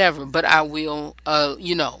 whatever, but I will,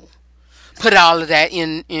 put all of that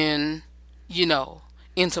you know,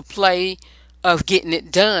 into play of getting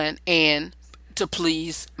it done and to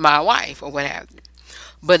please my wife or what have you.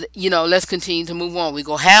 But let's continue to move on. We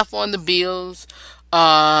go half on the bills,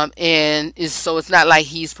 and so it's not like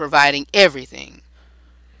he's providing everything,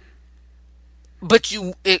 but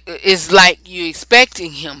it's like you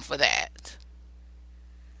expecting him for that.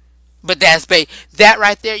 But that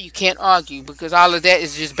right there you can't argue, because all of that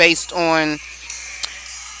is just based on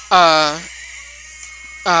uh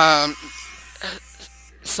um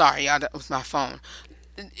sorry y'all, that was my phone.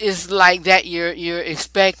 It's like that you're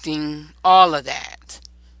expecting all of that,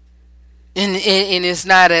 and it's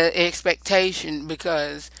not an expectation,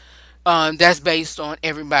 because that's based on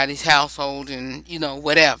everybody's household and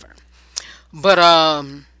whatever. But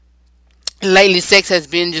lately sex has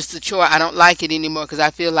been just a chore. I don't like it anymore because I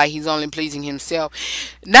feel like he's only pleasing himself.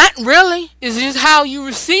 Not really. It's just how you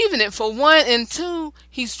receiving it, for one, and two,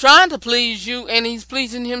 he's trying to please you and he's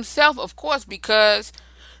pleasing himself, of course, because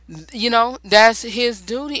that's his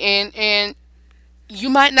duty, and you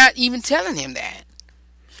might not even telling him that.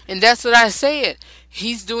 And that's what I said.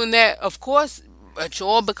 He's doing that, of course, a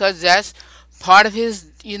chore, because that's part of his,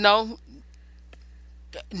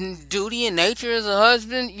 duty and nature as a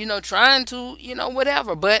husband, trying to,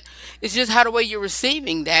 whatever. But it's just how the way you're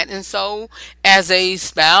receiving that. And so, as a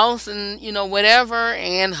spouse and, whatever,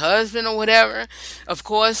 and husband or whatever, of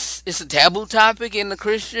course, it's a taboo topic in the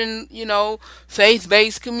Christian, faith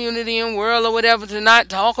based community and world or whatever, to not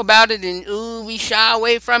talk about it, and, ooh, we shy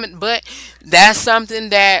away from it. But that's something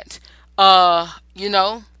that,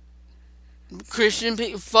 Christian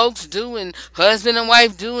folks do, and husband and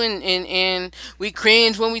wife do, and we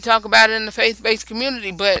cringe when we talk about it in the faith-based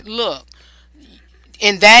community. But look,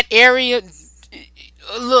 in that area,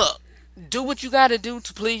 look, do what you got to do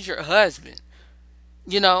to please your husband.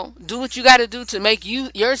 Do what you got to do to make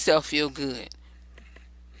yourself feel good.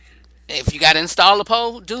 If you got to install a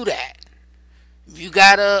pole, do that. If you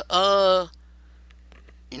got to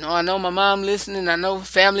I know my mom listening. I know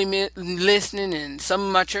family listening, and some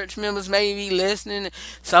of my church members may be listening.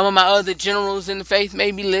 Some of my other generals in the faith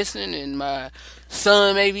may be listening, and my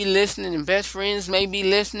son may be listening, and best friends may be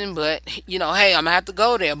listening. But hey, I'm gonna have to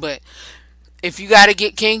go there. But if you gotta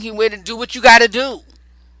get kinky with it, do what you gotta do.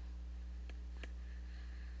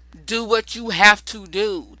 Do what you have to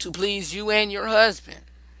do to please you and your husband.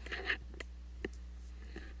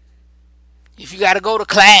 If you gotta go to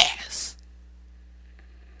class.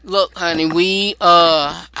 Look, honey,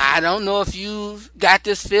 I don't know if you got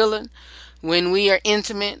this feeling when we are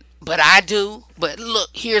intimate, but I do. But look,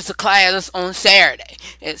 here's a class on Saturday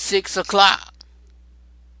at 6 o'clock.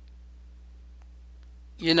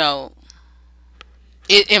 It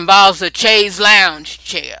involves a chaise lounge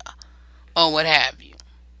chair or what have you.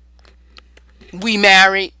 We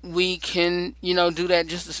married, we can, do that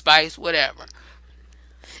just to spice, whatever.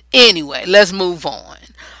 Anyway, let's move on.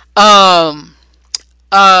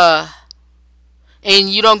 Uh, and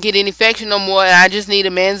you don't get any affection no more, and I just need a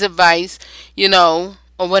man's advice, or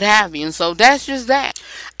what have you. And so that's just that.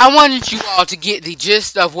 I wanted you all to get the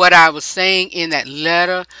gist of what I was saying in that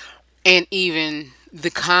letter, and even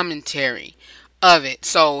the commentary of it.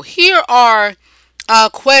 So here are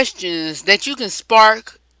questions that you can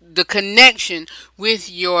spark the connection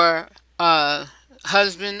with your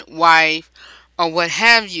husband, wife, or what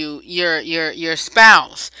have you, your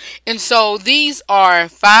spouse. And so these are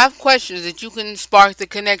 5 questions that you can spark the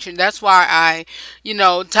connection. That's why I,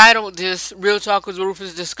 titled this Real Talk with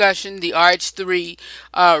Rufus discussion, the RH3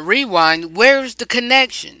 rewind. Where's the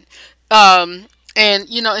connection? And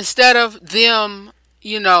instead of them,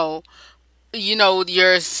 your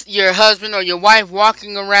husband or your wife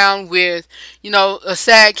walking around with, a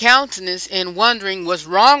sad countenance and wondering what's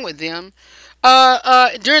wrong with them,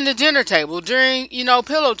 during the dinner table, during,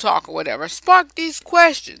 pillow talk or whatever. Spark these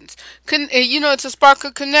questions. To spark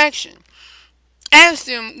a connection. Ask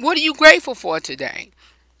them, what are you grateful for today?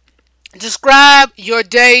 Describe your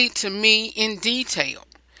day to me in detail.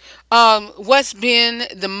 What's been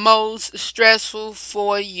the most stressful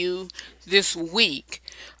for you this week?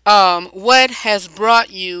 What has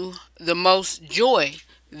brought you the most joy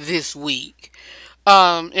this week?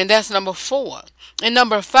 And that's number 4. And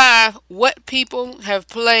number 5, what people have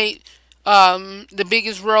played the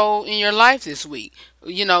biggest role in your life this week?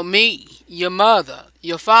 Me, your mother,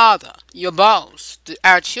 your father, your boss,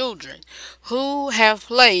 our children. Who have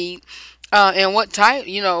played and what type,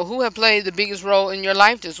 who have played the biggest role in your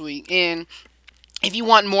life this week? And if you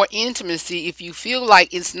want more intimacy, if you feel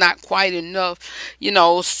like it's not quite enough,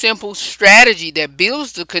 the simple strategy that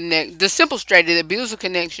builds the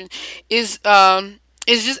connection is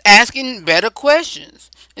just asking better questions.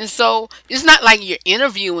 And so it's not like you're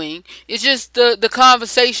interviewing. It's just the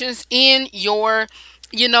conversations in your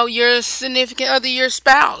significant other, your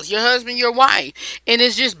spouse, your husband, your wife. And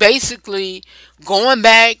it's just basically going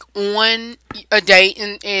back on a date.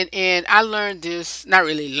 And I learned this, not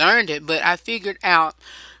really learned it, but I figured out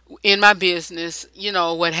in my business,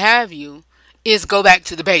 what have you, is go back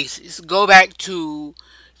to the basics. Go back to,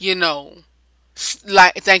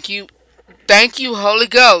 like, thank you. Thank you, Holy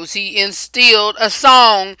Ghost. He instilled a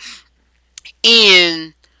song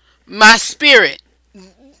in my spirit.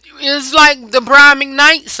 It's like the Brian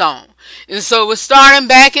McKnight song. And so we're starting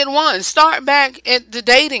back at one. Start back at the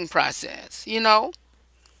dating process, It's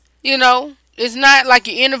not like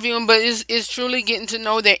you're interviewing, but it's truly getting to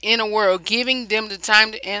know their inner world, giving them the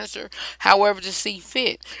time to answer however to see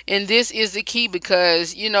fit. And this is the key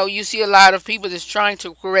because, you see a lot of people that's trying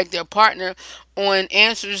to correct their partner on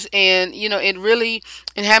answers, and,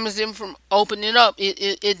 it happens them from opening up.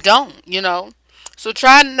 It don't. So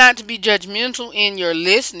try not to be judgmental in your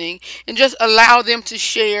listening and just allow them to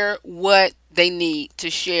share what they need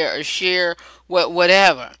to share, or share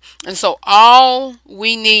whatever. And so all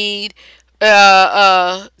we need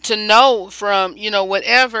to know from,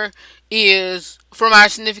 whatever is from our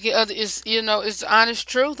significant other is, is the honest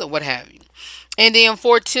truth or what have you. And then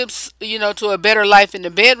 4 tips, to a better life in the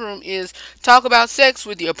bedroom is talk about sex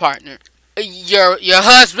with your partner, your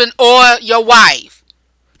husband or your wife.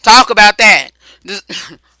 Talk about that. Your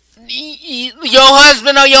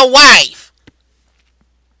husband or your wife.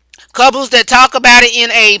 Couples that talk about it in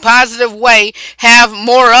a positive way have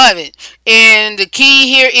more of it. And the key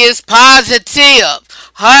here is positive.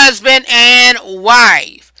 Husband and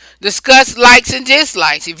wife. Discuss likes and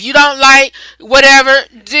dislikes. If you don't like whatever,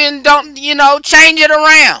 then don't, change it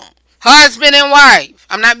around. Husband and wife.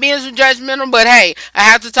 I'm not being so judgmental, but hey, I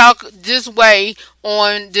have to talk this way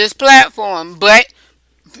on this platform. But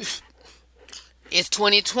it's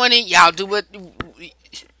 2020. Y'all do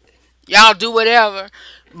whatever.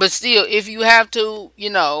 But still, if you have to,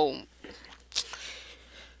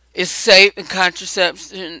 it's safe, and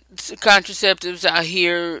contraceptives out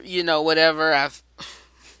here, whatever.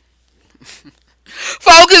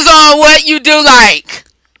 Focus on what you do like.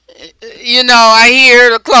 I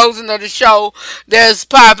hear the closing of the show that's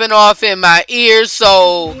popping off in my ears,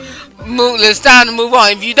 so it's time to move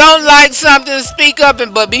on. If you don't like something, speak up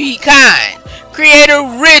but be kind. Create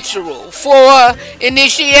a ritual for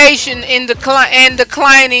initiation and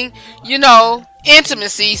declining,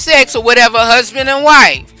 intimacy, sex, or whatever, husband and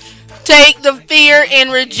wife. Take the fear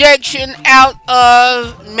and rejection out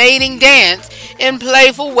of mating dance in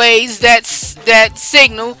playful ways that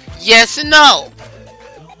signal yes and no.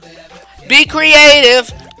 Be creative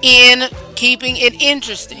in keeping it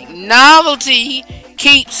interesting. Novelty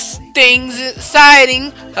keeps things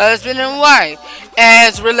exciting, husband and wife.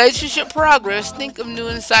 As relationship progress, think of new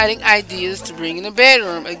exciting ideas to bring in the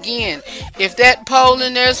bedroom. Again, if that pole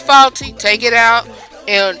in there is faulty, take it out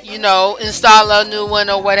and, install a new one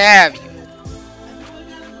or what have you.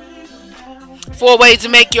 4 ways to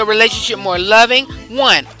make your relationship more loving.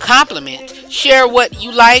 1, compliment. Share what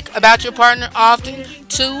you like about your partner often.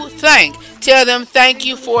 2, thank. Tell them thank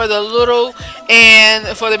you for the little and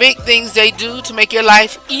for the big things they do to make your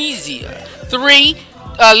life easier. 3,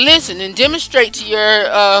 listen and demonstrate to your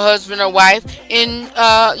husband or wife, and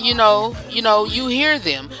you hear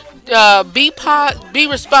them. Be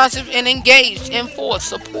responsive and engaged. And 4,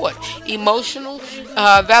 support. Emotional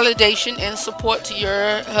validation and support to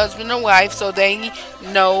your husband or wife so they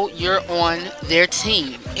know you're on their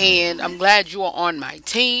team. And I'm glad you are on my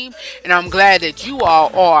team, and I'm glad that you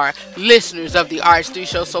all are listeners of the RH3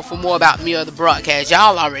 show. So for more about me or the broadcast,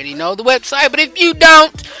 y'all already know the website, but if you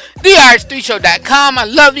don't, therh3show.com. I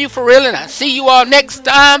love you for real, and I'll see you all next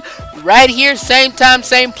time right here, same time,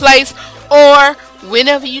 same place, or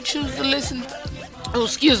whenever you choose to listen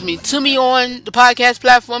to me on the podcast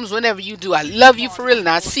platforms. Whenever you do, I love you for real, and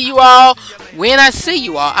I'll see you all when I see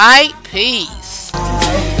you all. Alright, peace.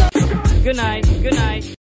 Good night. Good night.